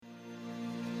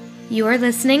You're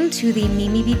listening to the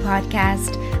Mimi B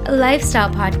Podcast, a lifestyle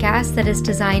podcast that is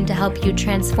designed to help you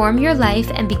transform your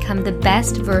life and become the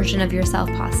best version of yourself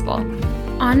possible.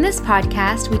 On this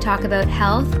podcast, we talk about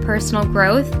health, personal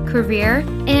growth, career,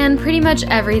 and pretty much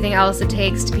everything else it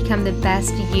takes to become the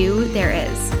best you there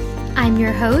is. I'm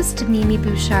your host, Mimi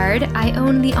Bouchard. I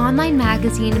own the online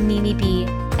magazine Mimi B,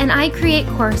 and I create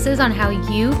courses on how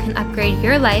you can upgrade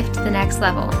your life to the next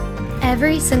level.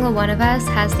 Every single one of us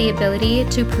has the ability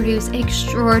to produce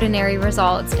extraordinary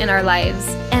results in our lives,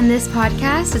 and this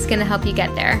podcast is going to help you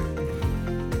get there.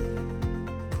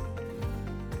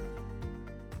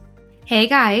 Hey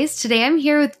guys, today I'm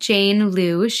here with Jane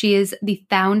Liu. She is the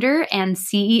founder and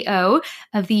CEO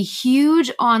of the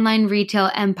huge online retail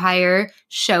empire,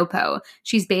 Showpo.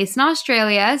 She's based in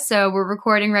Australia, so we're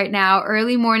recording right now,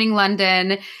 early morning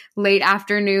London, late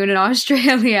afternoon in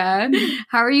Australia.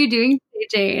 How are you doing today,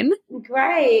 Jane?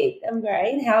 Great. I'm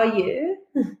great. How are you?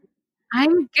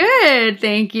 I'm good,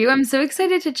 thank you. I'm so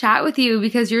excited to chat with you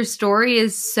because your story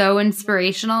is so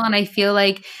inspirational, and I feel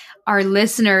like our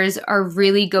listeners are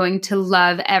really going to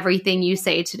love everything you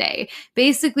say today.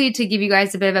 Basically, to give you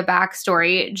guys a bit of a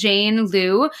backstory, Jane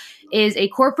Liu is a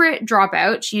corporate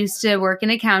dropout. She used to work in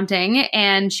accounting,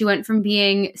 and she went from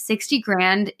being 60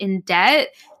 grand in debt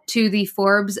to the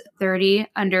Forbes 30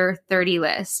 under 30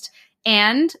 list.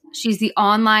 And she's the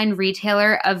online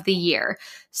retailer of the year.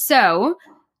 So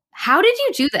how did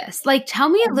you do this? Like, tell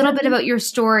me a little bit about your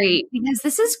story, because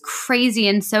this is crazy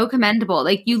and so commendable.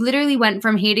 Like, you literally went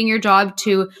from hating your job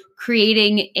to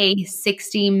creating a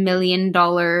 $60 million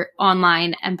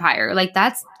online empire. Like,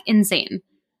 that's insane.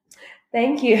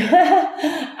 Thank you.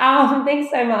 Thanks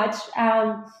so much.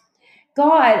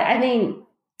 God, I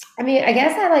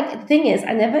guess the thing is,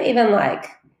 I never even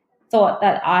thought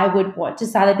that I would want to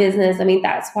start a business. I mean,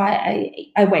 that's why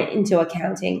I went into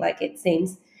accounting. Like, it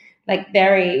seems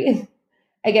very,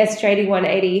 I guess, trading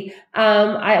 180.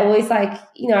 I always I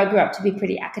grew up to be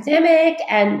pretty academic,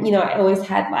 and, I always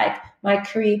had my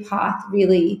career path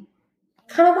really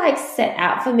kind of set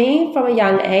out for me from a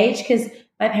young age, because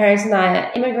my parents and I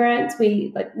are immigrants.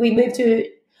 We moved to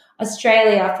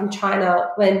Australia from China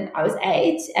when I was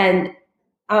 8. And,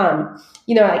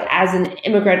 as an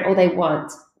immigrant, all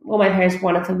my parents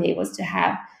wanted for me was to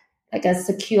have a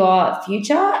secure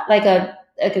future,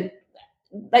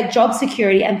 job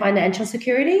security and financial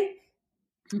security.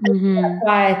 Mm-hmm. That's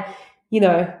why,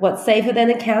 what's safer than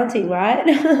accounting, right?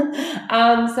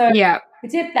 So yeah, I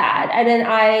did that. And then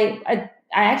I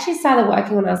actually started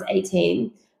working when I was 18,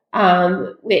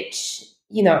 which,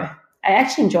 I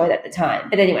actually enjoyed at the time.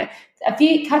 But anyway, a few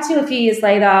years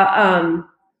later,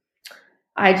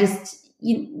 I just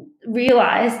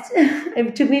realized,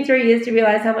 it took me 3 years to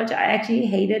realize how much I actually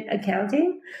hated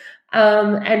accounting.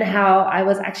 And how I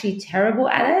was actually terrible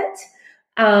at it.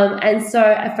 And so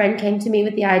a friend came to me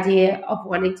with the idea of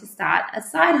wanting to start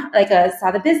start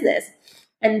a business.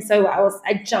 And so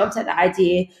I jumped at the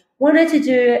idea, wanted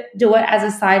to do it as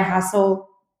a side hustle.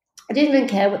 I didn't even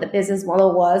care what the business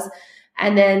model was.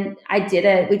 And then I did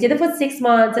it. We did it for 6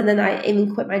 months, and then I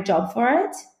even quit my job for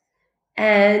it.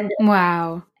 And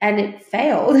wow. And it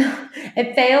failed.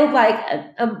 It failed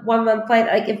 1 month later.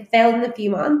 It failed in a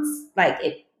few months.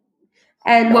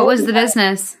 And what was the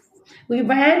business? We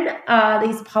ran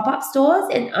these pop-up stores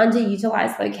in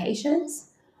underutilized locations.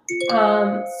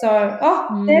 I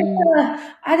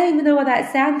don't even know where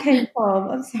that sound came from.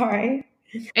 I'm sorry.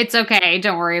 It's okay.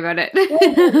 Don't worry about it.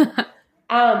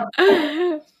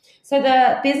 So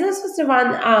the business was to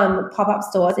run pop-up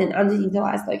stores in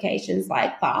underutilized locations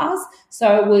like bars.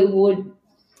 So we would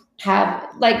have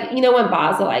when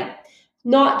bars are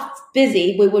not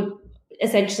busy, we would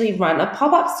essentially run a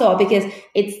pop-up store, because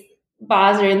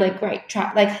bars are in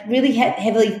really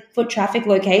heavily foot traffic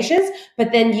locations,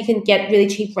 but then you can get really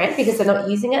cheap rent because they're not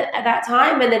using it at that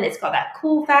time, and then it's got that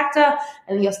cool factor,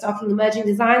 and you're stocking emerging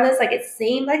designers. It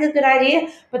seemed like a good idea,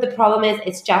 but the problem is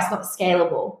it's just not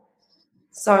scalable.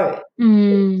 So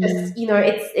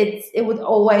it would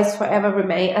always forever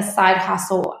remain a side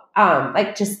hustle,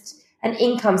 just an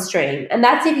income stream, and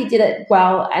that's if you did it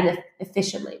well and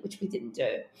efficiently, which we didn't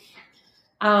do.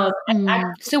 So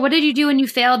what did you do when you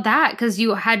failed that? Because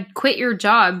you had quit your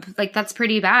job. That's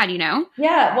pretty bad,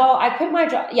 Yeah, well, I quit my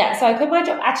job. Yeah, so I quit my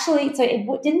job. Actually, so it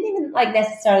didn't even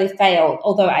necessarily fail,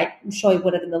 although I'm sure it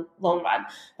would have in the long run.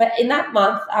 But in that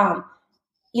month, I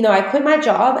quit my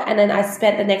job, and then I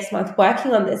spent the next month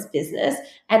working on this business,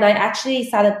 and I actually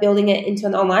started building it into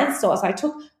an online store.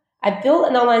 So I built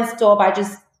an online store by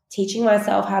just teaching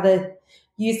myself how to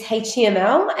use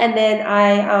HTML, and then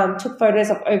I took photos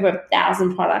of over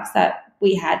 1,000 products that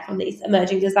we had from these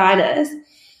emerging designers.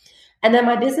 And then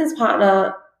my business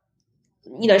partner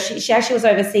she actually was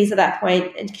overseas at that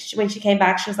point, and when she came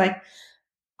back, she was like,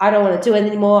 I don't want to do it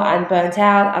anymore. I'm burnt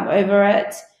out. I'm over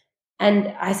it. And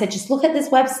I said, just look at this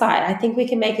website. I think we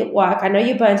can make it work. I know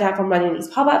you're burnt out from running these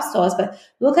pop-up stores, but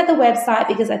look at the website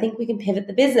because I think we can pivot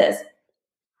the business.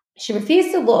 She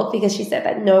refused to look because she said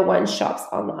that no one shops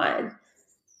online.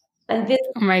 And this,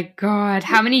 oh my God.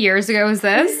 How many years ago was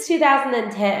this this? is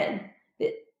 2010.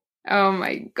 Oh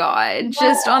my God.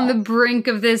 Just on the brink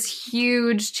of this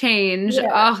huge change. Yeah.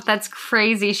 Oh, that's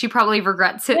crazy. She probably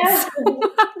regrets it so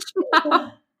much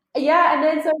now. Yeah, and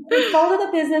then so we folded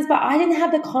the business, but I didn't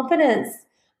have the confidence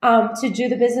to do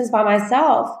the business by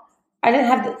myself. I didn't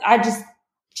have I just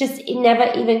it never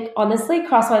even honestly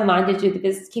crossed my mind to do the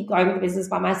business, keep going with the business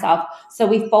by myself. So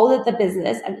we folded the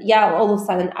business, and yeah, all of a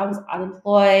sudden I was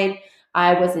unemployed,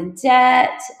 I was in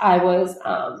debt, I was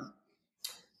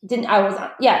and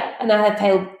I had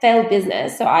failed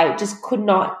business, so I just could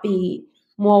not be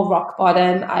more rock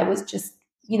bottom. I was just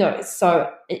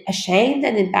so ashamed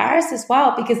and embarrassed as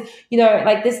well because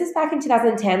like this is back in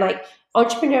 2010, like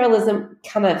entrepreneurialism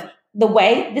kind of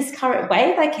this current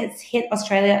wave like has hit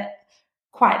Australia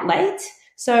quite late.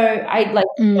 So I like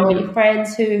knowing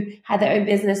friends who had their own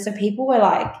business, so people were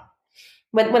like,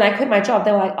 when I quit my job,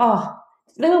 they were like, oh,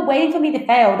 they were waiting for me to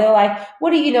fail. They were like,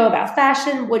 what do you know about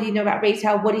fashion? What do you know about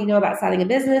retail? What do you know about starting a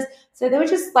business? So they were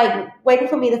just like waiting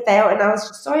for me to fail. And I was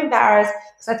just so embarrassed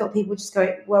because I thought people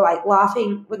were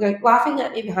laughing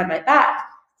at me behind my back.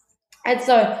 And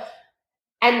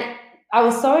I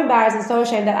was so embarrassed and so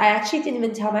ashamed that I actually didn't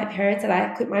even tell my parents that I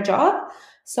quit my job.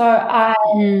 So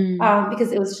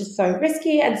because it was just so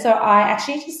risky. And so I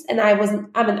actually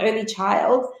I'm an only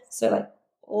child. So like,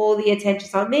 all the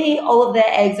attention's on me, all of their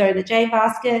eggs are in the Jane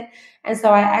basket. And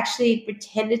so I actually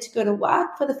pretended to go to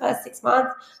work for the first 6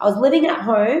 months. I was living at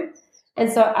home.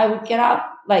 And so I would get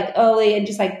up like early and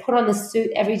just like put on the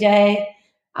suit every day.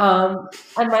 And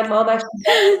my mom worked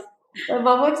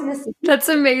in the city. That's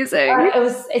amazing.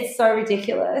 It's so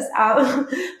ridiculous.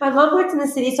 My mom worked in the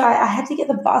city, so I had to get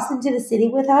the bus into the city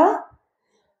with her.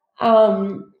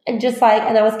 And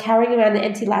I was carrying around the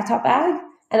empty laptop bag.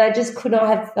 And I just could not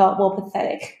have felt more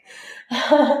pathetic.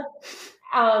 But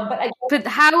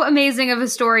how amazing of a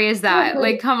story is that?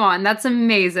 Like, come on, that's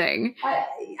amazing.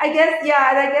 I guess,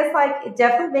 yeah, and I guess like it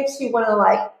definitely makes you want to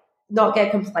like not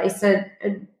get complacent,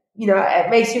 and it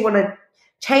makes you want to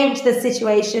change the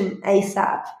situation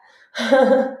ASAP.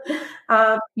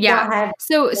 Yeah.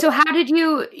 So how did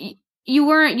you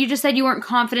just said you weren't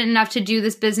confident enough to do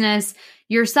this business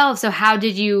yourself. So how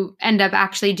did you end up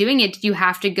actually doing it? Did you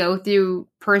have to go through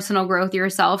personal growth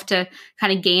yourself to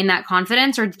kind of gain that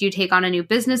confidence, or did you take on a new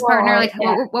business partner? Like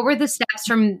what were the steps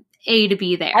from A to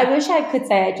B there? I wish I could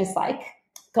say I just like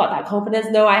got that confidence.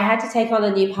 No, I had to take on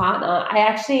a new partner. I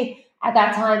actually at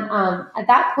that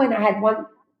point I had one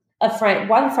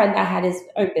friend that had his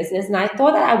own business, and I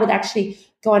thought that I would actually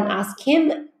go and ask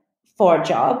him for a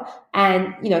job,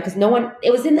 and because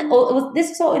this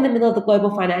was all in the middle of the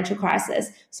global financial crisis,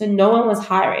 so no one was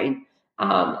hiring.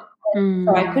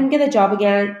 So I couldn't get a job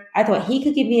again. I thought he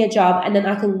could give me a job, and then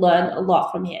I could learn a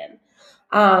lot from him.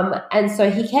 And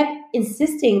so he kept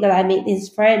insisting that I meet this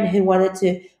friend who wanted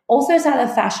to also start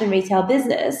a fashion retail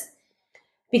business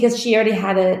because she already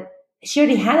had a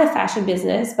fashion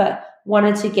business, but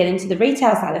wanted to get into the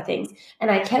retail side of things.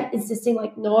 And I kept insisting,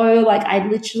 like, no, like I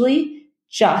literally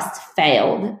just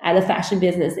failed at a fashion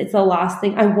business. It's the last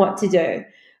thing I want to do.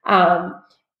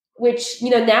 Which,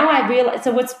 now I realize,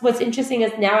 so what's interesting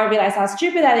is now I realize how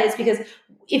stupid that is, because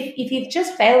if you've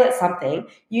just failed at something,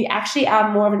 you actually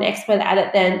are more of an expert at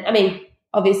it than,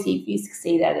 obviously if you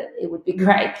succeed at it, it would be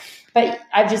great. But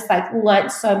I've just like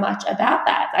learned so much about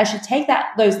that. I should take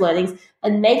those learnings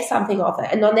and make something of it,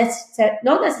 and not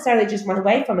necessarily just run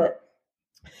away from it.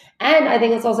 And I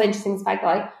think it's also interesting the fact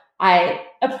that like I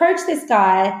approach this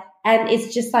guy, and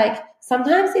it's just like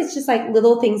sometimes it's just like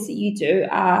little things that you do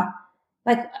are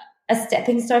like a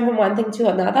stepping stone from one thing to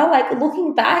another. Like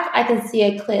looking back, I can see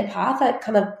a clear path,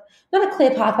 not a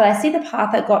clear path, but I see the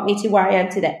path that got me to where I am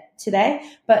today.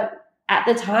 But at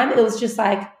the time, it was just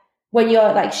like when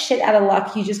you're like shit out of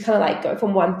luck, you just kind of like go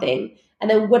from one thing, and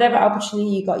then whatever opportunity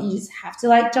you got, you just have to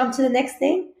like jump to the next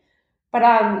thing. But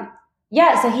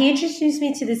so he introduced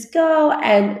me to this girl,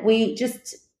 and we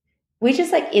just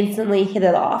like instantly hit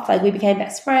it off. Like we became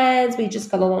best friends. We just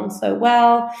got along so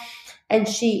well. And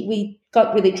we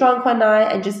got really drunk one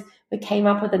night and we came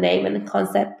up with a name and the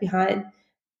concept behind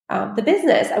the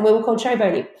business. And we were called Show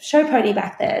Pony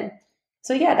back then.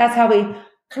 So yeah, that's how we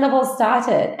kind of all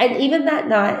started. And even that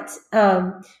night,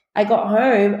 I got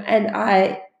home and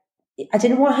I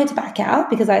didn't want her to back out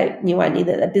because I knew I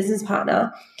needed a business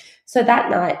partner. So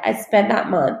that night, I spent that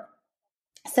month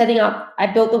setting up, I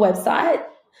built the website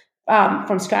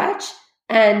from scratch.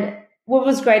 And what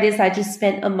was great is I just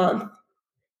spent a month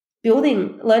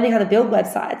learning how to build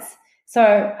websites.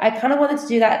 So I kind of wanted to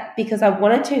do that because I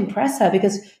wanted to impress her,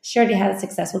 because she already had a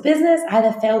successful business. I had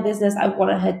a failed business. I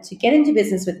wanted her to get into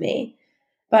business with me.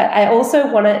 But I also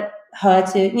wanted her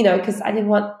to, because I didn't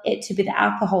want it to be the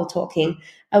alcohol talking.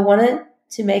 I wanted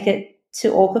to make it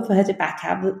too awkward for her to back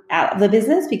out of the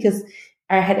business because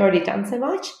I had already done so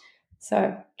much.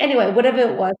 So anyway, whatever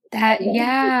it was.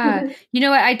 Yeah. You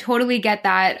know what? I totally get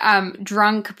that.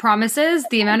 Drunk promises,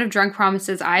 the amount of drunk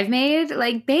promises I've made,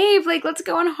 like, babe, like, let's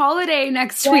go on holiday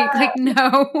next week. Like,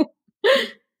 no.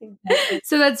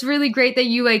 So that's really great that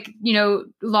you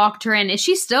locked her in. Is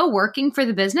she still working for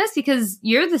the business? Because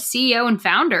you're the CEO and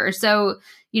founder. So,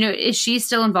 is she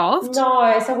still involved?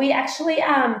 No. So we actually,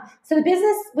 so the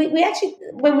business, we actually,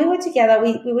 when we were together,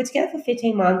 we were together for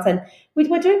 15 months and we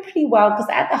were doing pretty well, because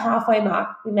at the halfway mark,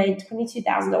 we made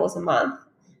 $22,000 a month,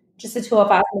 just the two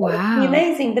of us. Wow. It was pretty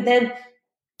amazing. But then,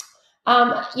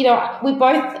 we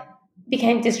both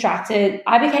became distracted.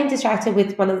 I became distracted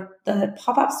with one of the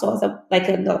pop-up stores.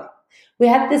 We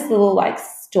had this little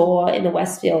store in the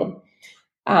Westfield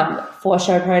for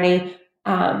Show Pony.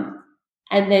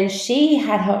 And then she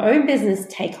had her own business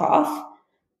take off,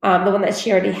 the one that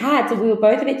she already had. So we were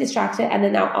both a bit distracted. And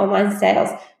then our online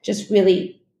sales just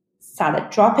really started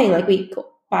dropping.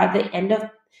 By the end of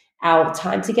our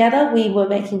time together, we were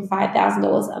making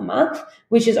 $5,000 a month,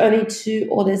 which is only 2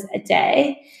 orders a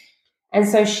day. And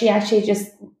so she actually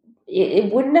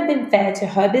it wouldn't have been fair to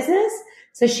her business.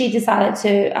 So she decided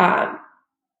to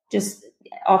just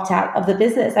opt out of the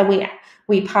business, and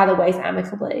we parted ways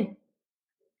amicably.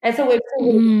 And so we're still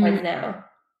really good friends now.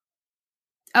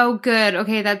 Oh, good.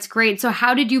 Okay, that's great. So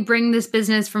how did you bring this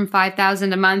business from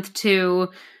 5,000 a month to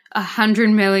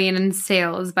 100 million in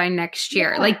sales by next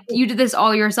year? Like, you did this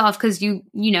all yourself because you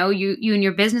and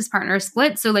your business partner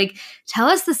split. So tell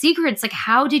us the secrets.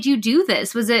 How did you do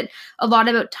this? Was it a lot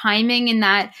about timing in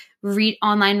that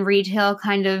online retail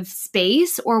kind of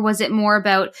space, or was it more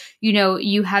about,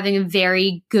 you having a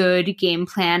very good game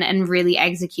plan and really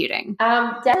executing?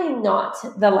 Definitely not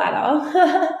the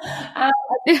latter.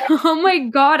 Oh my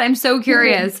God, I'm so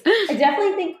curious. I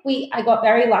definitely think I got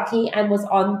very lucky and was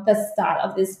on the start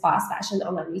of this fast fashion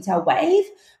online retail wave.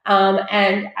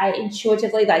 And I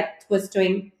intuitively was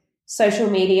doing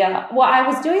social media. Well, I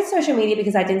was doing social media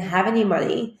because I didn't have any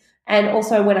money. And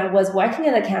also when I was working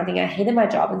in accounting, I hated my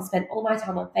job and spent all my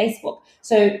time on Facebook.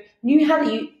 So knew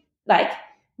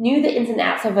knew the ins and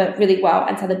outs of it really well,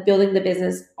 and started building the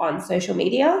business on social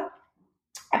media.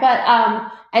 But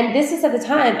and this is at the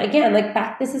time, again,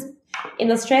 this is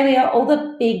in Australia, all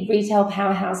the big retail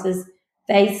powerhouses,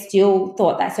 they still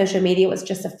thought that social media was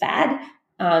just a fad.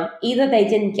 Either they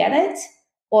didn't get it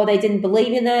or they didn't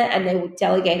believe in it, and they would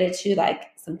delegate it to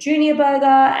some junior burger.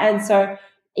 And so,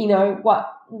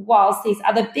 whilst these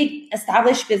other big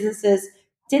established businesses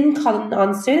didn't come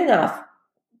on soon enough,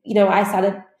 we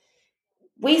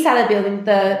started building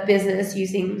the business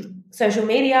using social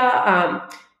media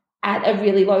at a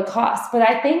really low cost. But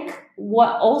I think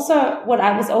what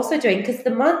I was also doing,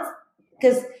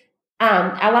 because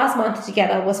our last month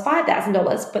together was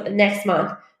 $5,000, but the next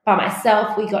month by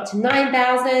myself we got to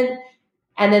 $9,000,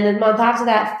 and then the month after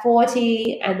that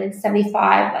 40, and then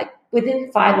 75.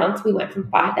 Within 5 months, we went from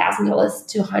 $5,000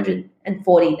 to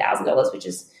 $140,000, which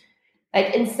is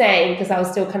insane, because I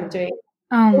was still kind of doing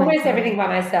almost everything by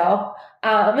myself.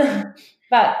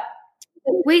 But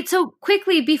wait, so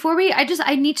quickly before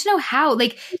I need to know how,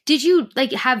 did you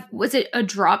was it a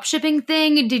drop shipping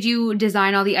thing? Did you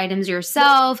design all the items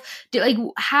yourself?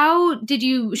 How did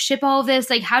you ship all of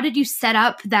this? How did you set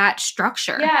up that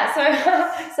structure? Yeah.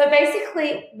 So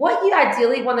basically what you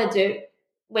ideally want to do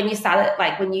when you start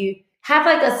it, when you have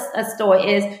a store,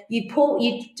 is you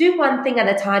do one thing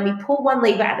at a time, you pull one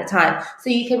lever at a time, so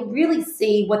you can really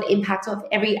see what the impact of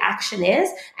every action is.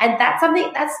 And that's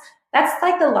something that's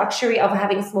the luxury of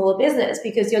having a smaller business,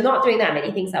 because you're not doing that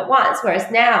many things at once. Whereas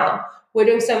now we're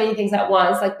doing so many things at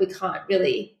once, we can't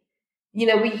really, you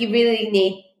really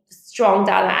need strong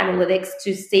data analytics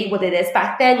to see what it is.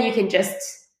 Back then you can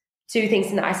just do things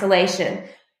in isolation.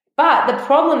 But the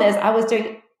problem is I was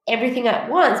doing everything at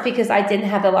once because I didn't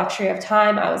have the luxury of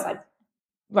time. I was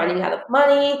running out of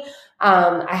money.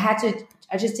 I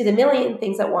just did a million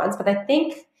things at once. But I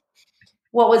think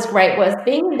what was great was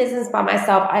being in business by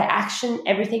myself. I actioned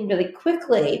everything really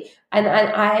quickly, and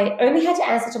I only had to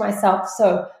answer to myself.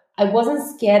 So I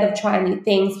wasn't scared of trying new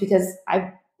things, because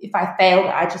if I failed,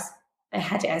 I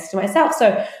had to answer to myself.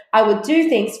 So I would do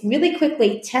things really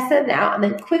quickly, test them out, and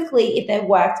then quickly, if they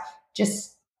worked,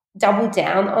 just double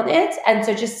down on it. And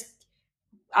so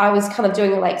I was kind of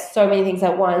doing like so many things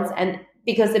at once. And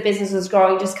because the business was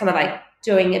growing, just kind of like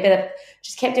doing a bit of,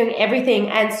 just kept doing everything.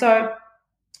 And so,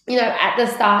 at the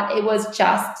start, it was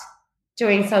just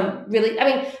doing some really,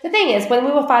 the thing is, when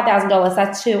we were $5,000,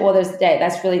 that's 2 orders a day.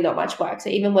 That's really not much work. So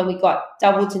even when we got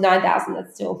doubled to 9,000,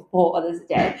 that's still 4 orders a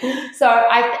day. So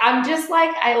I'm just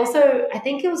like, I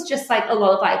think it was just like a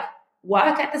lot of like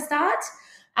work at the start.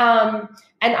 And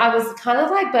I was kind of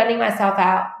like burning myself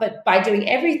out, but by doing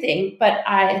everything. But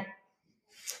like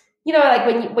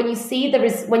when you see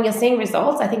when you're seeing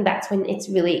results, I think that's when it's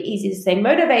really easy to stay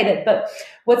motivated. But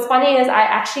what's funny is I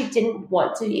actually didn't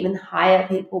want to even hire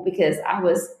people because I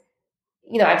was,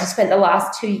 I just spent the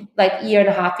last year and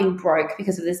a half being broke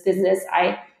because of this business.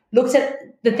 I looked at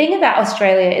the thing about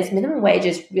Australia is minimum wage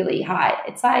is really high.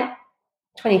 It's like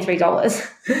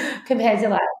 $23 compared to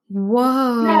like,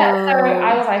 whoa. Yeah, so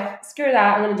I was like, screw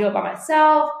that. I'm going to do it by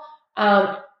myself.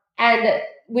 And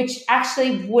which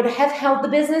actually would have held the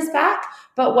business back.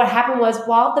 But what happened was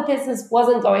while the business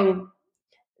wasn't going,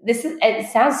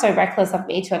 it sounds so reckless of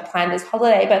me to have planned this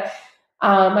holiday, but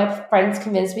my friends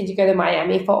convinced me to go to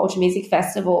Miami for Ultra Music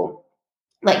Festival,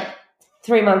 like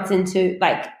 3 months into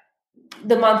like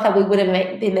the month that we would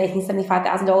have been making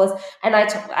 $75,000. And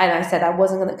I said I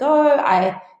wasn't going to go.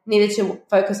 I needed to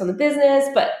focus on the business,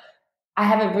 but I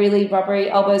have a really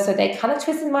rubbery elbow, so they kind of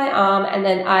twisted my arm, and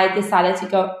then I decided to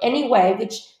go anyway,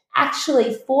 which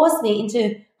actually forced me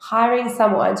into hiring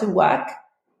someone to work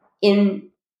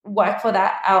for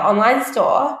that online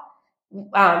store,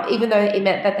 even though it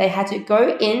meant that they had to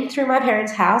go in through my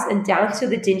parents' house and down to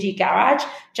the dingy garage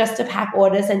just to pack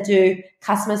orders and do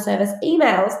customer service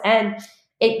emails. And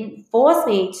it forced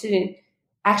me to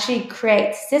actually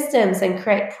create systems and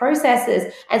create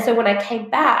processes. And so when I came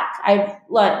back, I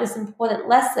learned this important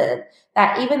lesson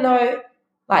that even though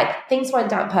like things weren't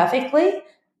done perfectly,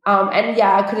 and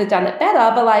yeah, I could have done it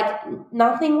better, but like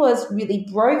nothing was really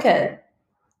broken.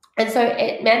 And so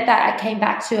it meant that I came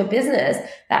back to a business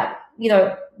that,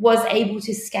 was able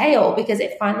to scale because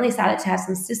it finally started to have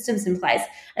some systems in place.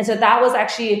 And so that was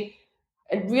actually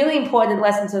a really important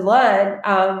lesson to learn.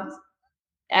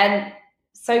 And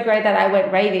so great that I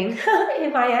went raving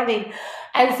in Miami.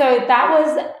 And so that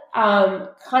was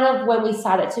kind of when we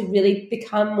started to really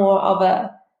become more of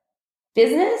a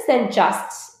business than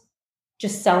just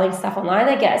selling stuff online,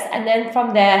 I guess. And then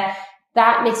from there,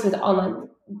 that mixed with online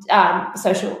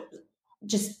social,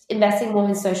 just investing more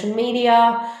in social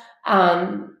media.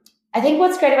 I think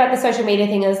what's great about the social media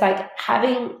thing is like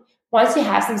once you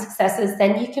have some successes,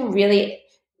 then you can really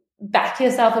back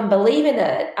yourself and believe in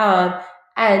it.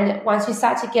 And once you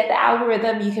start to get the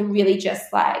algorithm, you can really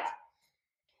just like,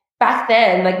 back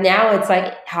then, like now it's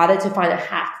like harder to find a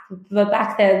hack. But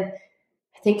back then,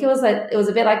 I think it was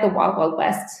a bit like the Wild Wild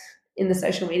West in the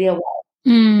social media world.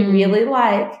 You really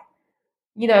like,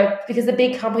 because the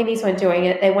big companies weren't doing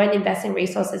it. They weren't investing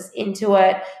resources into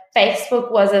it.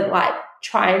 Facebook wasn't like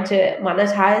trying to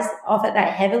monetize off it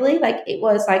that heavily. Like it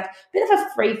was like a bit of a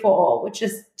free for all, which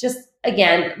is just,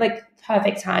 again, like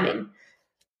perfect timing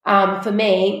for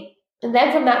me. And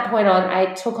then from that point on,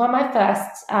 I took on my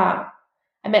first, I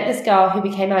met this girl who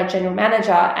became our general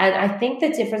manager. And I think the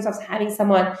difference of having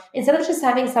someone, instead of just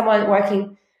having someone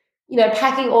working,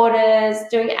 packing orders,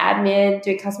 doing admin,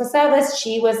 doing customer service,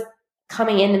 she was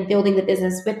coming in and building the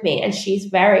business with me. And she's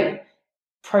very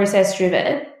process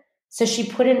driven. So she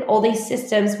put in all these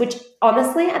systems, which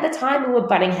honestly at the time we were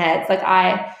butting heads. Like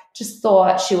I just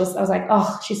thought I was like,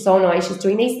 oh, she's so annoying. She's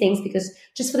doing these things because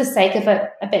just for the sake of it,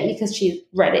 I bet you because she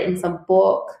read it in some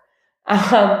book.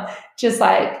 Just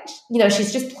like,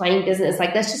 she's just playing business.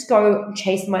 Like, let's just go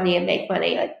chase money and make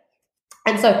money. Like,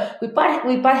 and so we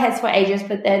butt heads for ages,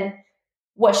 but then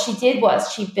what she did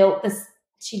was she built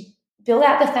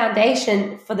out the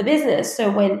foundation for the business.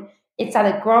 So when it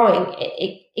started growing,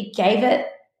 it gave it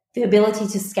the ability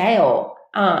to scale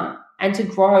and to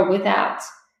grow without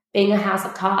being a house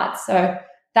of cards. So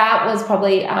that was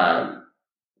probably,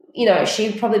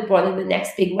 she probably brought in the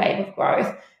next big wave of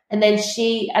growth. And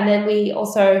then we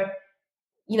also,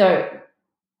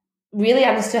 really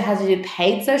understood how to do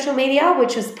paid social media,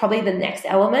 which was probably the next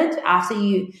element after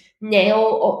you nail,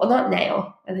 or not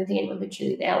nail, I don't think anyone would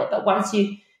truly nail it, but once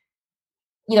you,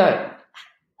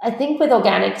 I think with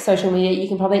organic social media, you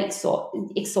can probably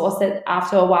exhaust it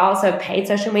after a while. So paid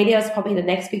social media is probably the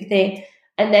next big thing.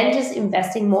 And then just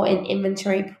investing more in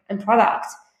inventory and product,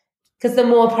 because the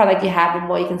more product you have, the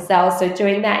more you can sell. So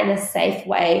doing that in a safe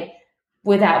way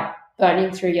without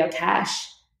burning through your cash.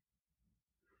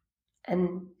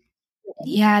 And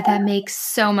Yeah, that makes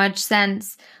so much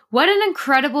sense. What an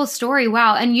incredible story.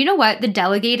 Wow. And you know what? The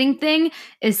delegating thing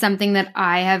is something that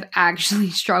I have actually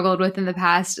struggled with in the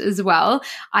past as well.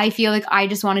 I feel like I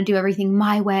just want to do everything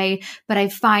my way, but I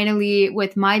finally,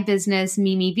 with my business,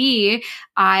 Mimi B,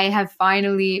 I have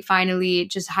finally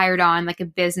just hired on like a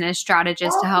business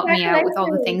strategist Oh, to help me out with all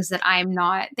the congratulations. things that I'm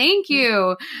not, thank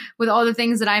you, with all the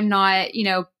things that I'm not,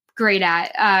 great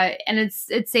at, and it's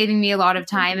saving me a lot of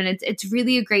time, and it's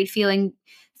really a great feeling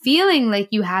like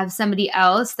you have somebody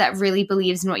else that really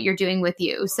believes in what you're doing with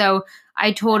you. So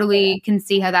I totally can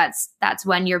see how that's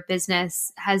when your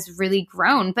business has really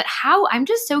grown. But how, I'm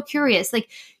just so curious,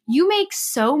 like you make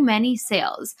so many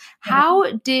sales.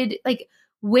 How did, like,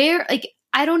 where, like,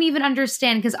 I don't even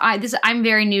understand, because I'm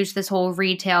very new to this whole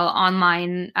retail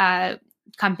online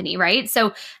company, right?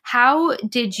 So how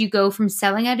did you go from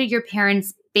selling out of your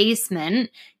parents' basement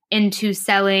into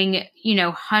selling,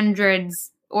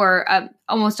 hundreds or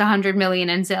almost 100 million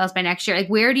in sales by next year? Like,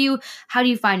 how do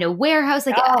you find a warehouse?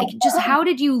 Like, just how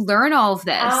did you learn all of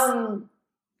this?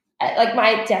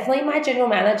 Like definitely my general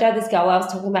manager, this girl I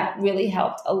was talking about, really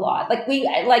helped a lot. Like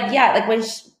when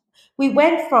we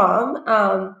went from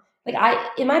like I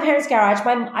in my parents' garage,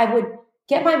 I would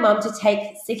get my mum to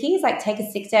take sickies, like take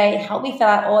a sick day, help me fill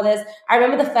out orders. I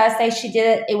remember the first day she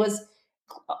did it, it was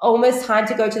almost time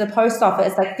to go to the post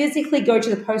office, like physically go to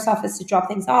the post office to drop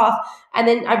things off. And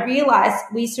then I realized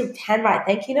we used to handwrite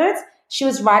thank you notes. She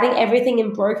was writing everything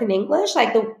in broken English,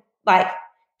 like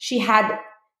she had,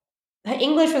 her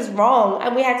English was wrong,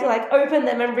 and we had to like open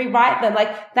them and rewrite them.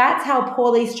 Like that's how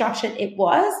poorly structured it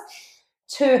was.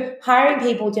 To hiring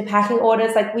people, to packing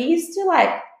orders, like we used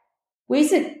to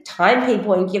time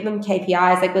people and give them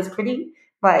KPIs. Like it was pretty,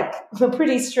 like we're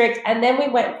pretty strict. And then we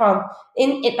went from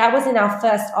in it, that was in our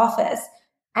first office,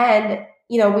 and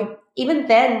we even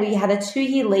then we had a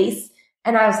 2-year lease,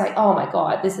 and I was like, oh my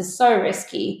god, this is so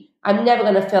risky. I'm never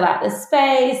going to fill out this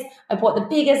space. I bought the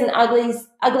biggest and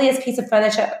ugliest piece of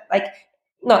furniture, like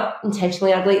not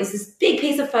intentionally ugly. It was this big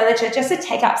piece of furniture just to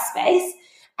take up space.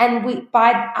 And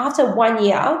after 1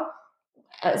 year,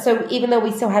 so even though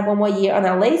we still had 1 more year on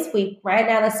our lease, we ran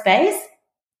out of space.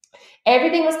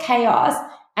 Everything was chaos,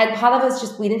 and part of it was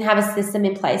just we didn't have a system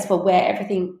in place for where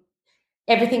everything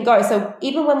goes. So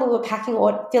even when we were packing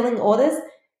or filling orders,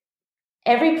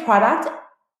 every product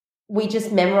we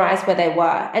just memorized where they were,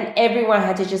 and everyone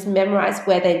had to just memorize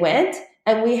where they went.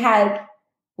 And we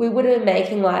would have been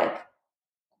making like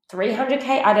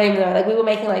 300K. I don't even know. Like we were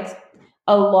making like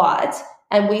a lot,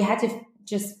 and we had to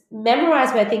just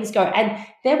memorize where things go. And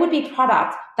there would be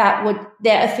product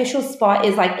their official spot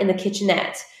is like in the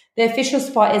kitchenette. The official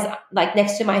spot is like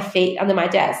next to my feet under my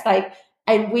desk. Like,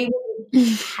 and we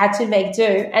had to make do.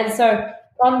 And so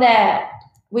from there,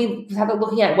 we started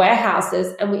looking at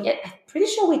warehouses, and I'm pretty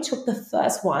sure we took the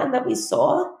first one that we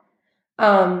saw.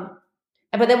 But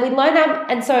then we learned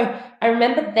and so I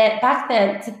remember that back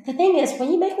then, the thing is, when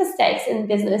you make mistakes in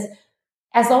business,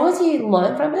 as long as you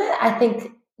learn from it, I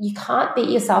think you can't beat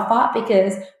yourself up,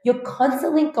 because you're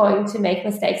constantly going to make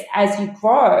mistakes as you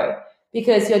grow,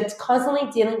 because you're constantly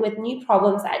dealing with new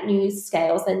problems at new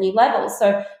scales and new levels.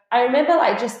 So I remember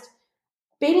like just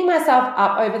beating myself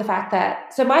up over the fact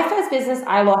that, so my first business,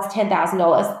 I lost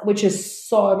 $10,000, which is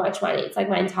so much money. It's like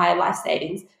my entire life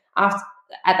savings at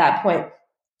that point.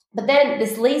 But then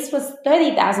this lease was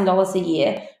 $30,000 a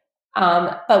year,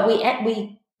 but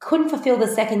we couldn't fulfill the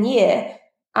second year.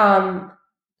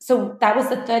 So that was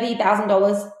the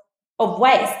 $30,000 of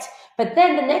waste. But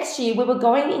then the next year we were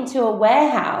going into a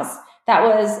warehouse that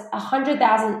was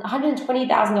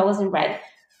 $120,000 in rent.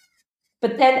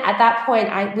 But then at that point,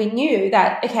 we knew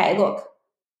that, okay, look,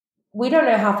 we don't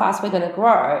know how fast we're going to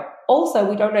grow. Also,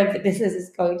 we don't know if the business is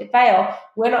going to fail.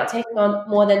 We're not taking on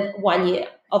more than 1 year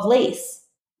of lease.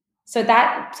 So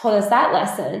that taught us that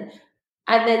lesson.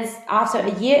 And then after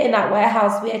a year in that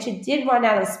warehouse, we actually did run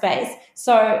out of space.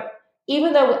 So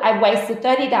even though I wasted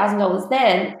 $30,000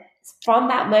 then, from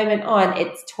that moment on,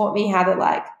 it's taught me how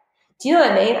to do you know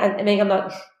what I mean? I mean, I'm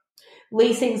not,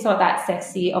 leasing's not that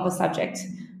sexy of a subject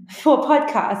for a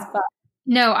podcast, but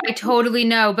No, I totally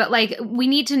know. But like, we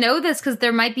need to know this because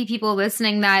there might be people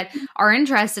listening that are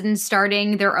interested in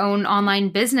starting their own online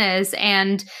business.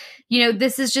 And,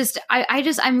 this is just,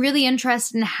 I'm really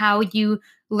interested in how you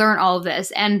learn all of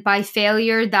this. And by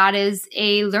failure, that is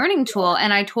a learning tool.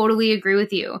 And I totally agree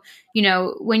with you.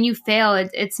 When you fail,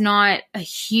 it's not a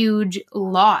huge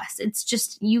loss. It's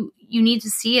just, you need to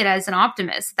see it as an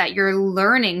optimist, that you're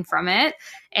learning from it.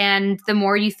 And the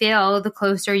more you fail, the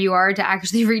closer you are to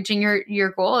actually reaching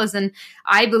your goals. And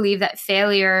I believe that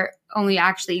failure only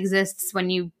actually exists when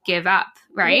you give up,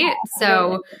 right? Yeah,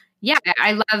 so Yeah,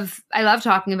 I love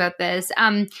talking about this.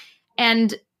 And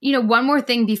one more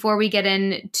thing before we get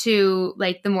into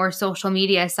like the more social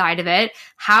media side of it,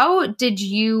 how did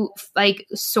you like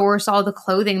source all the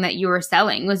clothing that you were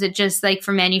selling? Was it just like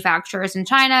from manufacturers in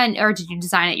China, or did you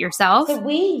design it yourself? So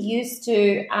we used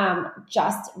to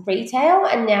just retail,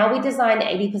 and now we design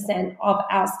 80% of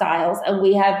our styles, and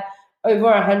we have over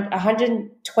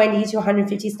 120 to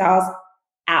 150 styles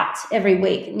out every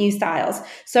week, new styles.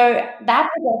 So that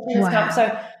progression has come. Wow.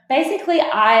 So basically,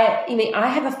 I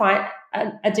have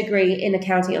a degree in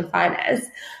accounting and finance,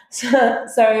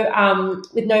 so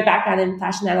with no background in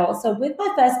fashion at all. So with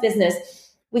my first business,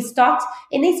 we stocked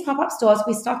in these pop up stores.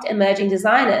 We stocked emerging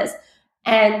designers,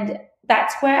 and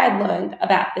that's where I learned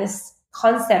about this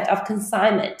concept of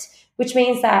consignment, which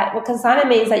means that consignment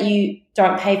means that you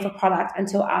don't pay for product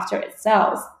until after it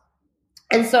sells.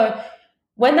 And so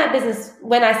when I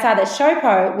started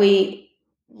Showpo, we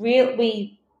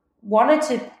wanted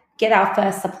to get our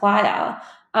first supplier,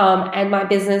 and my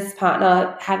business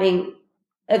partner, having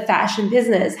a fashion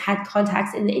business, had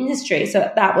contacts in the industry,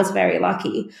 so that was very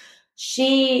lucky.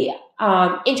 She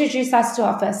introduced us to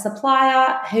our first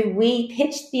supplier, who we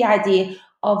pitched the idea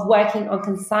of working on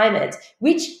consignment,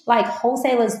 which like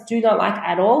wholesalers do not like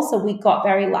at all. So we got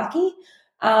very lucky,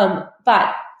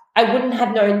 but I would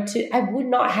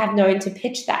not have known to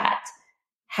pitch that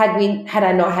had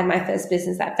I not had my first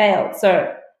business that failed.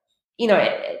 So,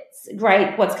 it's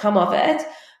great what's come of it,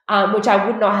 which I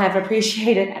would not have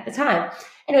appreciated at the time.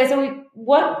 Anyway, so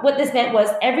what this meant was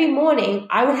every morning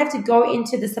I would have to go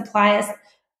into the supplier's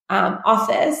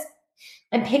office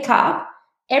and pick up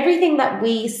everything that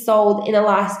we sold in the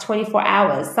last 24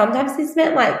 hours. Sometimes this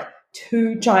meant like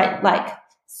 2 giant like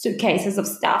suitcases of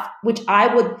stuff, which I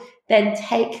would then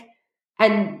take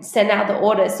and send out the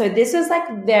orders. So this was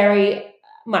like very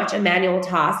much a manual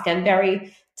task and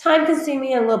very time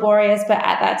consuming and laborious. But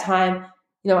at that time,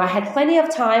 I had plenty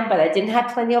of time, but I didn't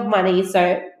have plenty of money.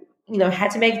 So,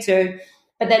 had to make do.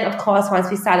 But then of course, once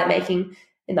we started making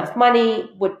enough money,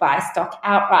 would buy stock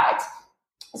outright.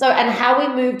 So, and how we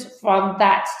moved from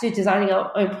that to designing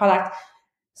our own product.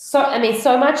 So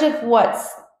much of what's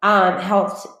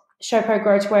helped Showpo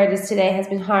grow to where it is today has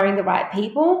been hiring the right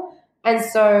people. And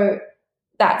so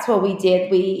that's what we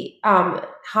did. We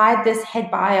hired this head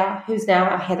buyer, who's now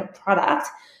our head of product,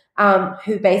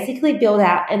 who basically built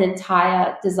out an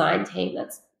entire design team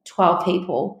that's 12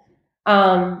 people.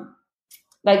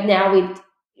 Like now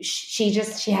she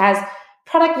has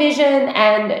product vision,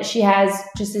 and she has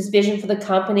just this vision for the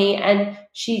company, and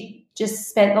she just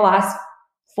spent the last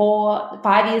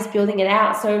 4-5 years building it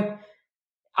out. So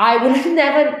I would have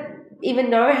never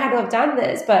even know how to have done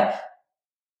this, but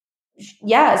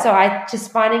yeah, so I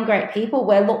just finding great people.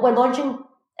 We're launching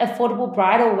affordable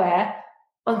bridal wear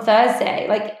on Thursday.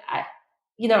 Like I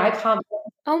can't.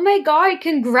 Oh my God,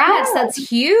 congrats. Yeah. That's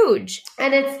huge.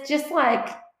 And it's just like,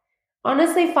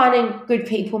 honestly, finding good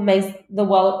people makes a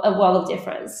world of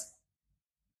difference.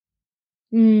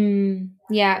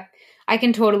 Yeah, I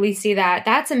can totally see that.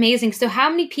 That's amazing. So how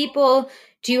many people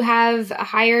do you have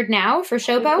hired now for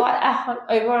Showpo? We've got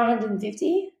over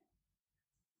 150.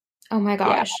 Oh my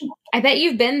gosh. Yeah. I bet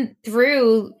you've been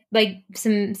through like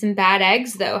some bad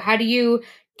eggs though. How do you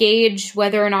gauge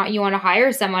whether or not you want to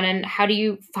hire someone, and how do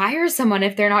you fire someone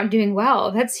if they're not doing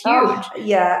well? That's huge.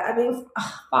 Yeah.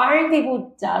 Firing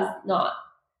people does not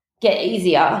get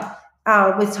easier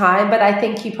with time, but I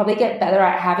think you probably get better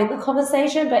at having the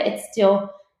conversation, but it's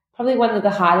still probably one of the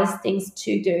hardest things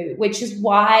to do, which is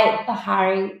why the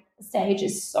hiring stage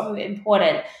is so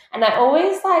important. And I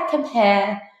always like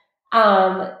compare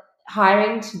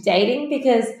hiring to dating,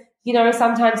 because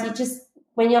sometimes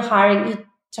when you're hiring, you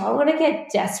don't want to get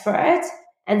desperate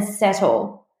and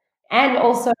settle. And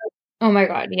also, oh my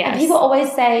God, yes, people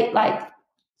always say like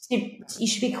you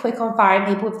should be quick on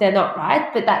firing people if they're not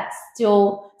right, but that's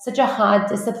still such a hard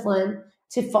discipline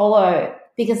to follow,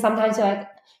 because sometimes you're like,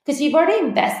 because you've already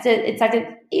invested, it's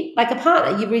like a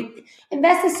partner,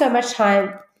 invested so much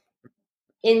time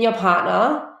in your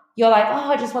partner, you're like,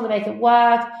 I just want to make it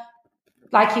work,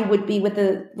 like you would be with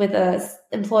a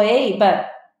employee,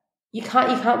 but you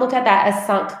can't look at that as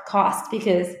sunk cost,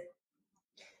 because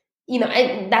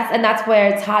and that's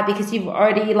where it's hard, because you've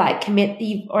already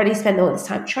you've already spent all this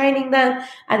time training them,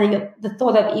 and then the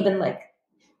thought of even like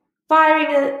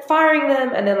firing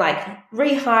them and then like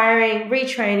rehiring,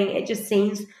 retraining, it just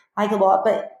seems like a lot.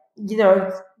 But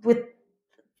with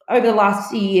over the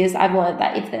last few years, I've learned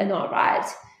that if they're not right,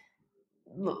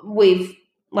 we've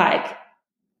like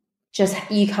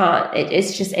you can't,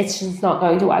 it's just not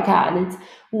going to work out, and it's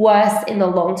worse in the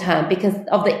long term because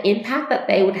of the impact that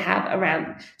they would have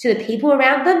to the people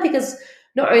around them. Because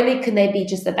not only can they be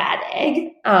just a bad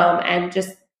egg, and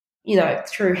just,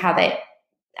 through how they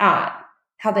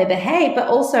behave, but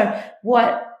also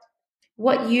what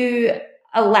you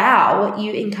allow, what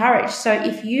you encourage. So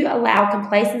if you allow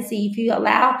complacency, if you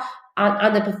allow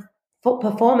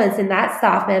underperformance in that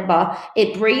staff member,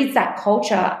 it breeds that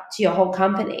culture to your whole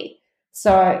company.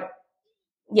 So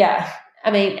yeah,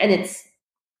 I mean, and it's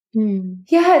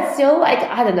it's still like,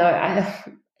 I don't know.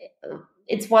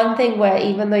 It's one thing where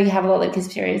even though you have a lot of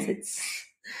experience, I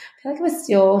feel like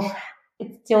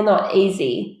it's still not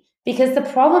easy, because the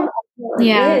problem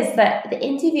is that the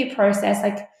interview process,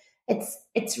 like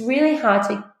it's really hard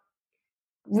to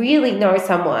really know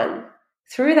someone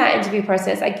through that interview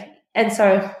process. Like, and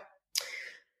so,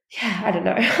 yeah, I don't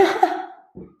know.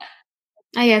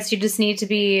 I guess you just need to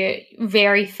be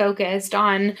very focused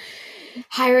on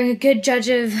hiring a good judge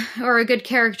of, or a good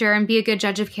character, and be a good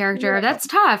judge of character. Yeah. That's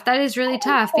tough. That is really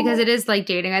tough, because it is like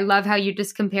dating. I love how you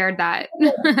just compared that.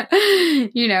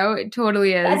 It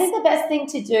totally is. I think the best thing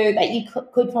to do that you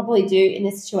could probably do in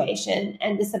this situation,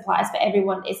 and this applies for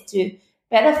everyone, is to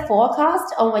better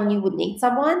forecast on when you would need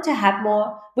someone to have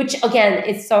more, which again,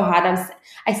 is so hard.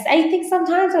 I say things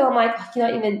sometimes where I'm like,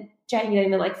 Jane, you don't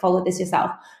even like follow this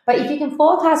yourself. But if you can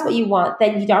forecast what you want,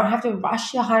 then you don't have to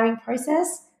rush your hiring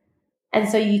process. And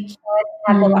so you can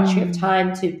have the luxury of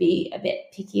time to be a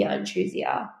bit pickier and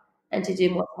choosier and to do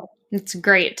more. It's a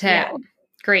great tip. Yeah.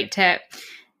 Great tip.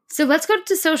 So let's go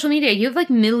to social media. You have like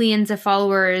millions of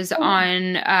followers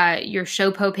on your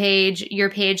Showpo page, your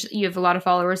page. You have a lot of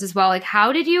followers as well. Like,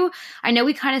 how did you, I know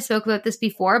we kind of spoke about this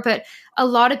before, but a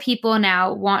lot of people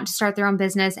now want to start their own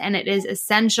business, and it is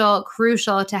essential,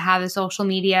 crucial to have a social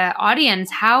media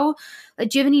audience.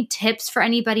 Do you have any tips for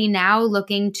anybody now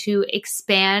looking to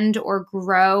expand or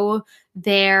grow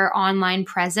their online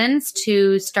presence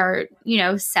to start,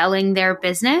 selling their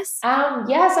business? So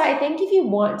I think if you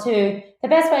want to, the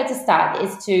best way to start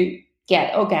is to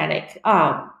get organic,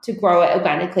 to grow it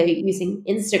organically using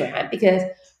Instagram, because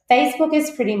Facebook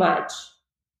is pretty much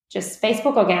just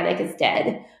Facebook organic is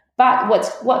dead. But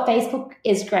what Facebook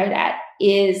is great at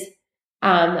is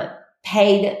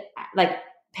paid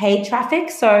traffic.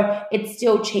 So it's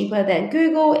still cheaper than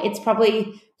Google. It's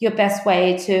probably your best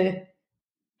way to,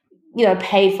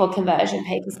 pay for conversion,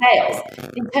 pay for sales.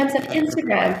 In terms of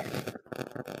Instagram,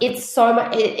 it's so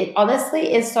much, it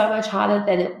honestly is so much harder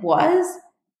than it was,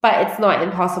 but it's not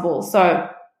impossible. So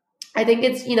I think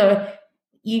it's,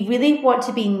 you really want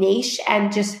to be niche,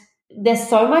 and just, there's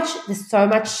so much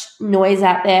noise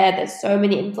out there. There's so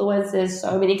many influencers,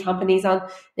 so many companies now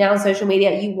on social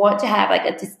media. You want to have like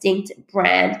a distinct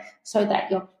brand so that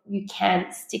you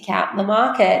can stick out in the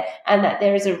market, and that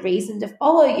there is a reason to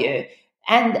follow you.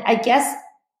 And I guess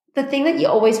the thing that you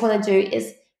always want to do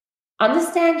is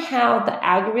understand how the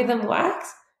algorithm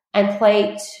works and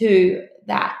play to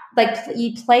that. Like,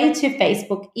 you play to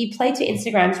Facebook, you play to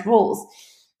Instagram's rules.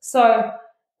 So,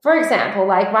 for example,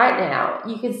 like right now,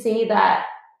 you can see that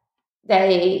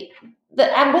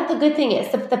and what the good thing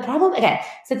is, the problem, okay,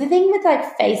 so the thing with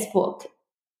like Facebook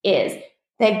is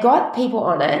they've got people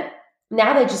on it,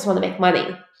 now they just want to make money.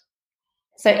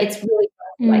 So it's really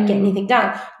like get anything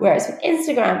done. Whereas with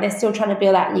Instagram, they're still trying to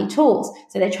build out new tools.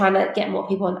 So they're trying to get more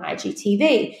people on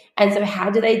IGTV. And so how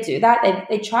do they do that?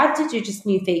 They tried to do just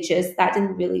new features. That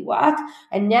didn't really work.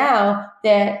 And now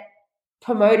they're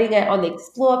promoting it on the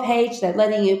Explore page. They're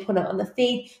letting you put it on the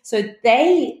feed. So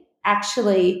they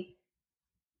actually,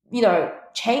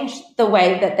 change the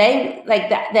way that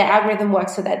their algorithm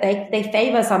works, so that they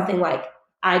favor something like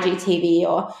IGTV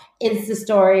or Insta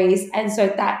stories. And so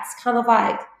that's kind of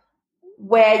like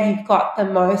where you've got the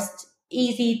most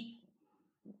easy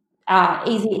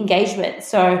engagement.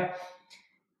 So,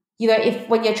 if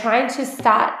when you're trying to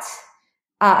start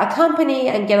a company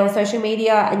and get on social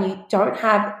media, and you've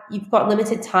got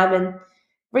limited time and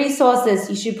resources,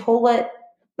 you should point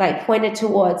it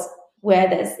towards where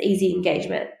there's easy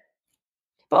engagement.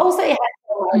 But also it has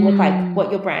to align with like what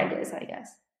your brand is, I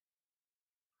guess.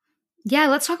 Yeah,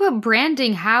 let's talk about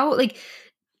branding. How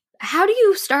do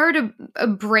you start a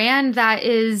brand that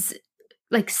is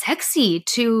like sexy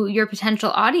to your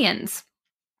potential audience?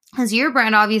 Because your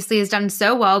brand obviously has done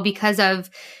so well because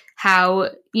of how,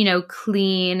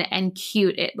 clean and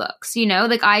cute it looks.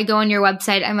 Like I go on your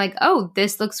website, I'm like, oh,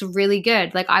 this looks really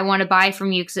good. Like I want to buy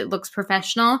from you because it looks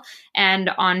professional and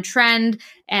on trend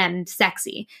and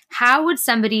sexy. How would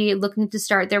somebody looking to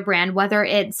start their brand, whether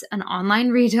it's an online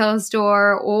retail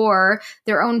store or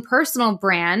their own personal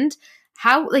brand,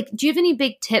 do you have any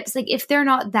big tips? Like if they're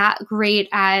not that great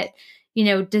at,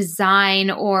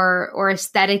 design or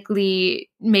aesthetically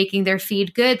making their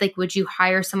feed good, like would you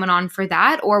hire someone on for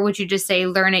that, or would you just say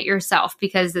learn it yourself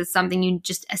because it's something you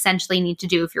just essentially need to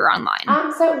do if you're online?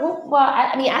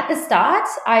 I mean, at the start,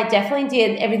 I definitely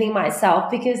did everything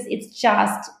myself because it's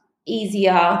just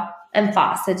easier and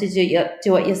faster to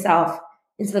do it yourself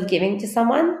instead of giving to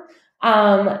someone.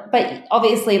 But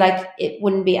obviously, like it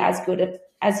wouldn't be as good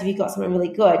as if you got someone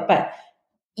really good. But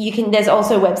there's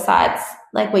also websites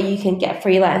like where you can get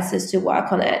freelancers to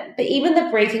work on it. But even the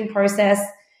briefing process,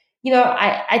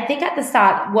 I think at the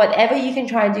start, whatever you can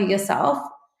try and do yourself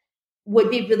would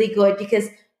be really good because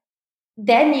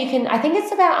then I think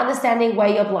it's about understanding where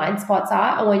your blind spots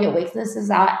are and where your weaknesses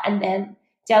are and then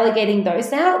delegating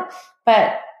those out.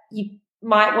 But you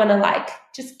might want to like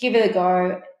just give it a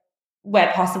go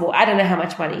where possible. I don't know how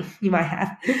much money you might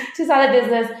have to start a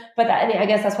business, but I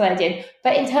guess that's what I did.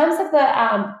 But in terms of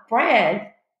the brand,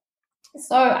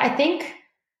 so I think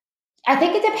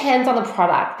it depends on the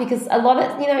product because a lot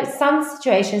of, some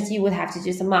situations you would have to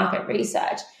do some market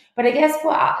research. But I guess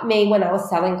for me, when I was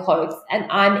selling clothes and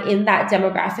I'm in that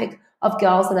demographic of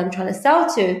girls that I'm trying to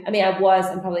sell to,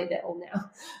 I'm probably a bit old now.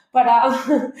 But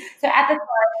so at the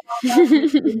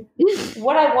time,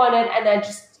 what I wanted, and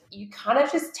you kind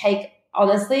of just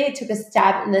honestly, took a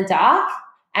stab in the dark.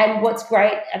 And what's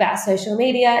great about social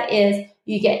media is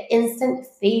you get instant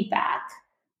feedback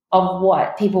of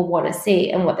what people want to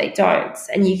see and what they don't.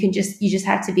 And you just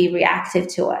have to be reactive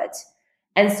to it.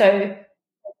 And so,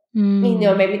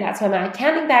 maybe that's where my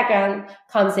accounting background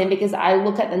comes in because I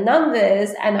look at the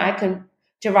numbers and I can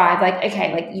derive like,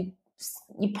 okay, like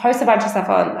you post a bunch of stuff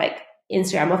on like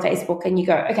Instagram or Facebook and you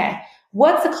go, okay,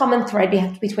 what's the common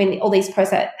thread between all these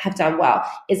posts that have done well?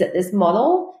 Is it this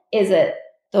model? Is it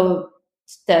the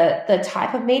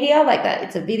type of media, like that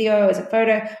it's a video, is a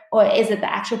photo, or is it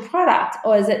the actual product,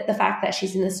 or is it the fact that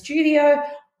she's in the studio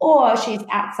or she's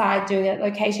outside doing a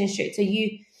location shoot? So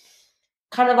you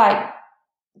kind of like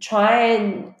try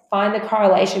and find the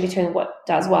correlation between what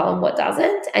does well and what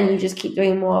doesn't, and you just keep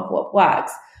doing more of what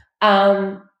works.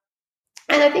 And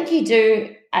I think you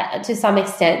do to some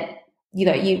extent, you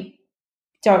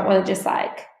don't want to just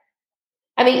like,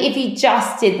 if you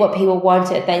just did what people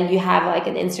wanted, then you have like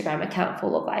an Instagram account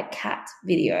full of like cat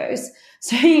videos.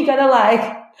 So you gotta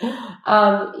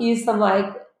like use some like,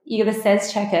 you gotta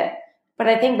sense check it. But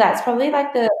I think that's probably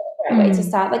like the right way to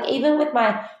start. Like even with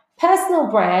my personal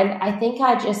brand, I think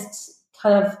I just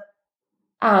kind of,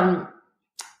 I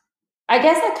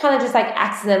guess I kind of just like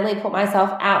accidentally put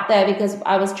myself out there because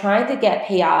I was trying to get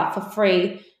PR for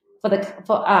free for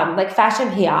like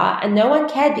fashion PR, and no one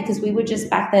cared because we were just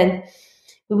back then.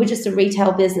 We were just a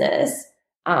retail business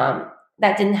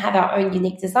that didn't have our own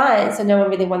unique design, so no one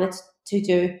really wanted to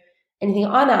do anything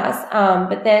on us.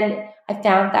 But then I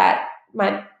found that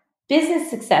my business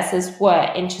successes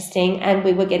were interesting and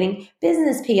we were getting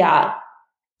business PR.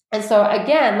 And so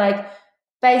again, like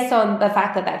based on the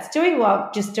fact that that's doing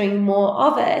well, just doing more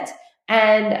of it.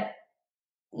 And,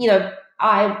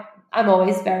 I'm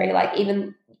always very like,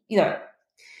 even,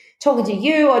 talking to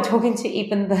you or talking to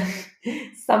even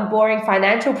some boring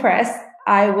financial press,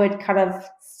 I would kind of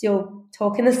still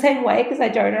talk in the same way because I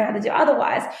don't know how to do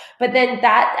otherwise. But then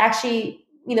that actually,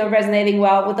 resonating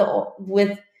well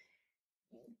with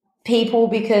people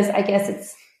because I guess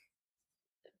it's,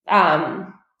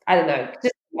 I don't know,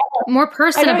 just more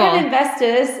personable. I don't have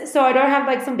investors, so I don't have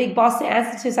like some big boss to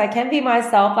answer to, so I can be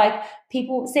myself. Like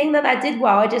people seeing that I did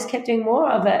well, I just kept doing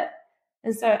more of it.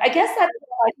 And so I guess that's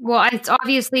well, it's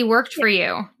obviously worked for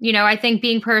you. I think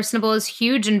being personable is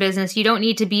huge in business. You don't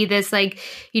need to be this like,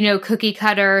 cookie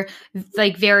cutter,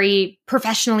 like very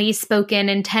professionally spoken,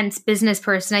 intense business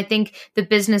person. I think the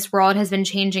business world has been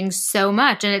changing so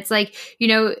much. And it's like,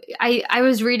 I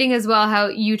was reading as well how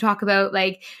you talk about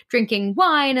like drinking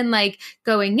wine and like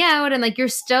going out and like you're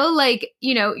still like,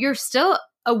 you're still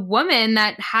a woman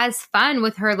that has fun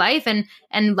with her life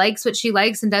and likes what she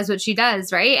likes and does what she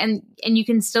does, right? And you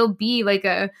can still be like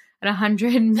an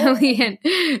 $100 million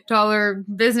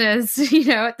business,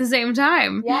 at the same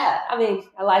time. Yeah,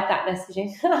 I like that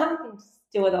messaging. I can just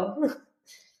do it all.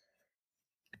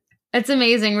 It's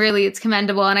amazing, really. It's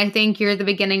commendable. And I think you're the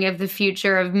beginning of the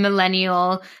future of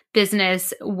millennial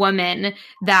business women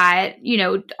that,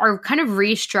 are kind of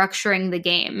restructuring the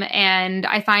game. And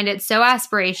I find it so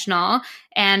aspirational.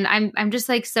 And I'm just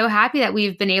like so happy that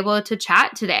we've been able to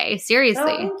chat today. Seriously.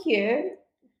 Oh, thank you.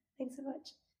 Thanks so much.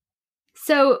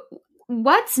 So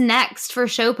what's next for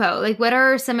Showpo? Like, what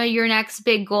are some of your next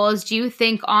big goals? Do you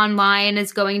think online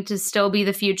is going to still be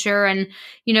the future? And,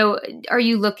 are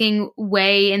you looking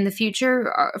way in the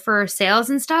future for sales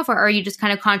and stuff? Or are you just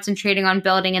kind of concentrating on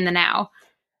building in the now?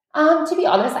 To be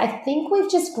honest, I think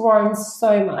we've just grown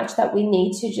so much that we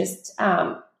need to just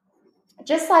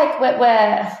like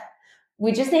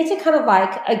we just need to kind of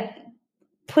like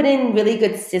put in really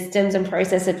good systems and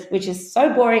processes, which is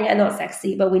so boring and not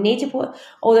sexy, but we need to put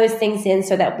all those things in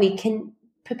so that we can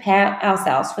prepare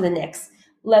ourselves for the next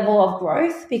level of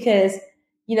growth. Because,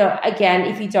 again,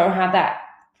 if you don't have that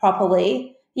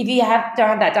properly, if you don't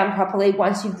have that done properly,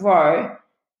 once you grow,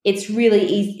 it's really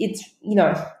easy. It's,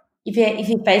 if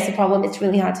you face a problem, it's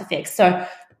really hard to fix. So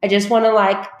I just want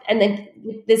to and then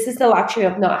this is the luxury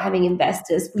of not having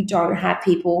investors. We don't have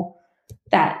people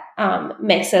that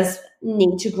makes us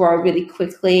need to grow really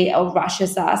quickly or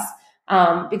rushes us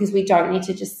because we don't need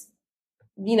to just,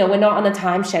 we're not on a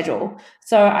time schedule.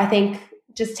 So I think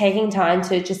just taking time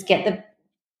to just get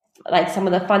some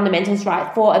of the fundamentals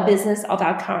right for a business of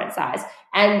our current size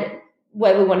and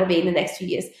where we want to be in the next few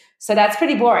years. So that's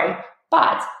pretty boring.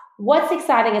 But what's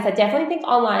exciting is I definitely think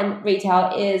online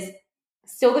retail is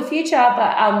still the future,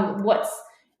 but what's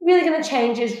really going to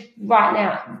change is right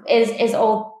now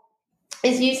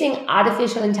is using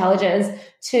artificial intelligence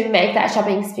to make that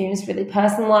shopping experience really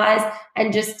personalized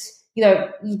and just, you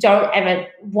don't ever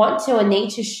want to or need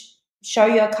to show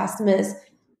your customers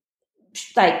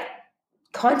like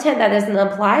content that doesn't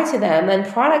apply to them and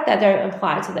product that don't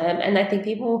apply to them. And I think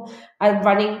people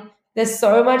are there's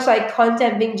so much like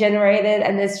content being generated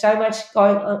and there's so much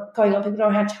going on. People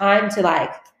don't have time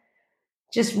to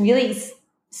just really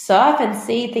surf and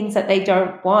see things that they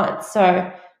don't want.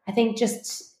 So I think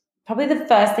just probably the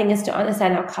first thing is to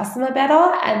understand our customer better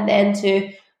and then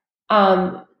to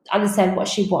understand what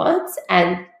she wants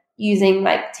and using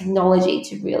technology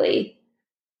to really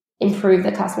improve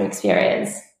the customer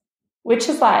experience, which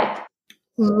is love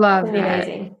that.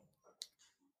 amazing.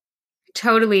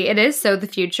 Totally. It is so the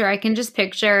future. I can just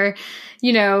picture,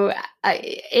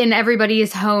 in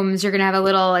everybody's homes, you're going to have a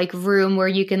little room where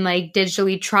you can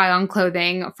digitally try on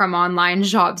clothing from online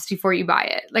shops before you buy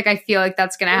it. I feel like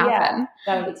that's going to happen. Yeah,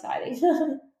 that would be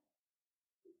exciting.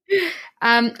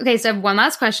 Okay, so I have one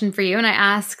last question for you, and I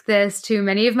ask this to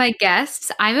many of my guests.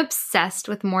 I'm obsessed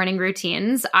with morning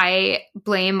routines. I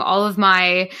blame all of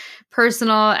my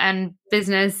personal and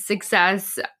business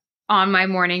success on my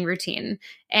morning routine.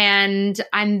 And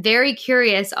I'm very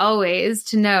curious always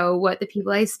to know what the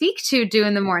people I speak to do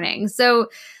in the morning. So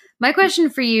my question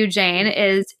for you, Jane,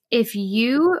 is if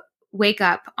you wake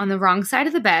up on the wrong side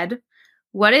of the bed,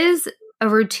 what is a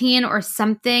routine or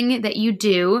something that you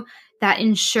do that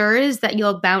ensures that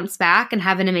you'll bounce back and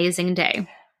have an amazing day?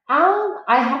 I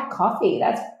have coffee.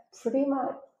 That's pretty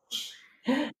much.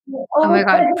 Oh my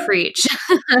God, preach.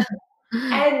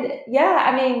 And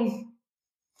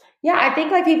I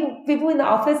think people in the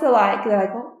office are they're like,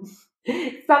 oh.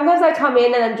 Sometimes I come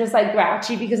in and I'm just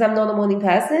grouchy because I'm not a morning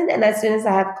person, and as soon as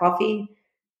I have coffee,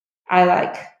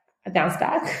 I bounce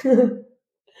back.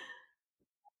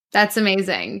 That's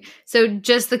amazing. So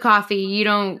just the coffee, you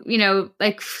don't,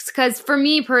 because for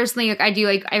me personally,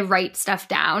 I write stuff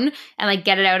down and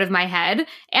get it out of my head,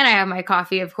 and I have my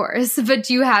coffee, of course. But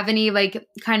do you have any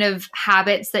kind of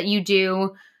habits that you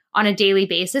do on a daily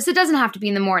basis? It doesn't have to be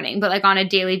in the morning, but on a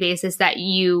daily basis that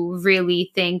you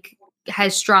really think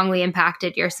has strongly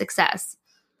impacted your success?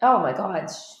 Oh my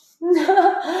gosh. What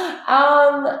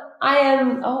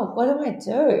do I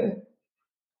do?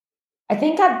 I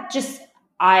think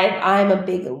I'm a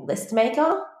big list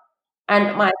maker,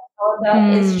 and my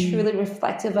calendar is truly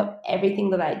reflective of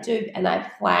everything that I do. And I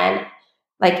plan,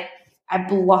 I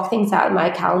block things out in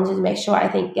my calendar to make sure I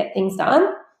get things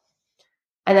done.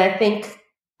 And I think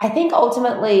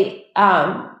ultimately,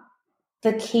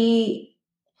 the key,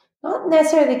 not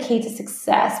necessarily the key to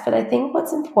success, but I think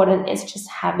what's important is just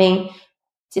having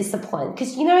discipline.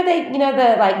 Because the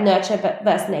nurture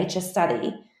versus nature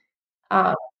study.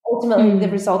 Ultimately, the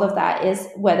result of that is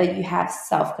whether you have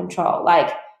self-control.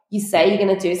 You say you're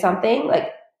going to do something,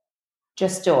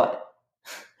 just do it.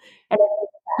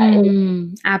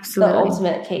 And absolutely the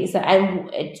ultimate key. So,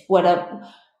 and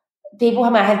people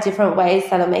might have different ways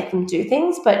that'll make them do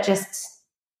things, but just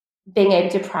being able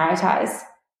to prioritize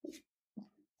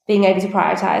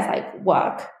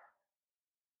work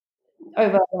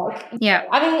over work. Yeah.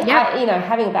 I mean,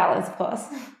 having a balance, of course.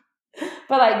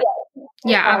 But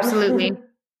yeah, absolutely.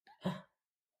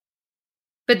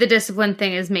 But the discipline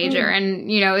thing is major. And,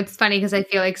 it's funny because I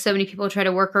feel like so many people try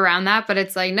to work around that, but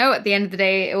it's no, at the end of the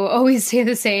day, it will always stay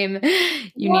the same.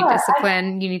 You need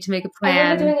discipline. You need to make a plan.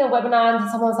 I remember doing a webinar and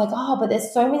someone was like, oh, but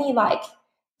there's so many,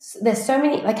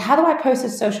 how do I post to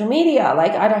social media?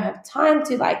 I don't have time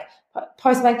to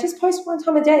post, just post one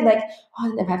time a day. I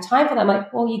don't have time for that. I'm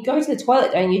well, you go to the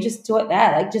toilet and you just do it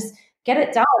there. Just get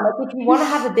it done. If you want to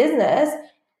have a business,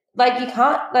 Like, you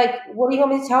can't, like, what do you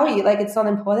want me to tell you? Like, it's not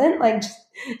important. Like,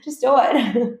 just do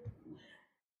it.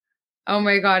 Oh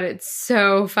my God, it's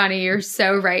so funny. You're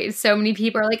so right. So many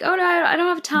people are like, oh no, I don't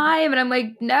have time. And I'm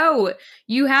like, no,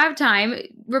 you have time.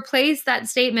 Replace that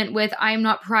statement with, I'm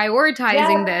not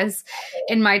prioritizing Yeah, this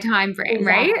in my time frame,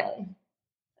 right? exactly.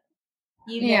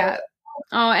 You nailed Yeah. it.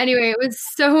 Oh, anyway, it was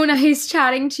so nice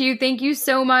chatting to you. Thank you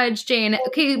so much, Jane.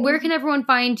 Okay, where can everyone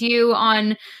find you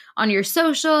on your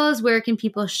socials? Where can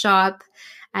people shop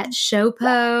at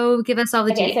Showpo? Give us all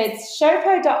the Okay, so deets. it's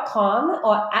showpo.com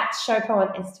or at showpo on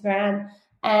Instagram.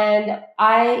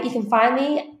 And you can find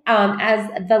me as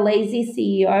the Lazy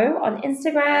CEO on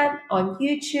Instagram, on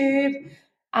YouTube.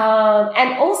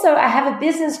 And also, I have a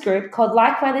business group called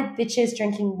Like Minded Bitches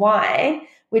Drinking Wine,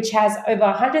 which has over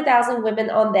 100,000 women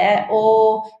on there,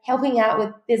 all helping out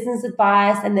with business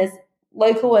advice. And there's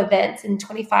local events in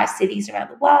 25 cities around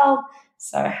the world.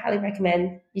 So I highly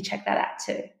recommend you check that out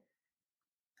too.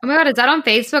 Oh my God, is that on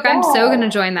Facebook? I'm so going to Yeah,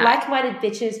 join that. Like Minded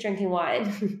Bitches Drinking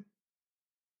Wine.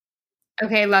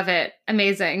 Okay, love it.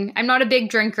 Amazing. I'm not a big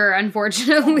drinker,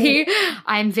 unfortunately.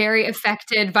 I'm very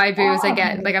affected by booze. I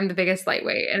get Oh, like I'm the biggest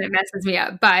lightweight and it messes me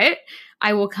up. But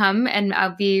I will come and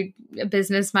I'll be a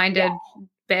business yeah. minded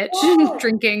bitch Yeah.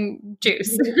 drinking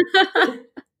juice.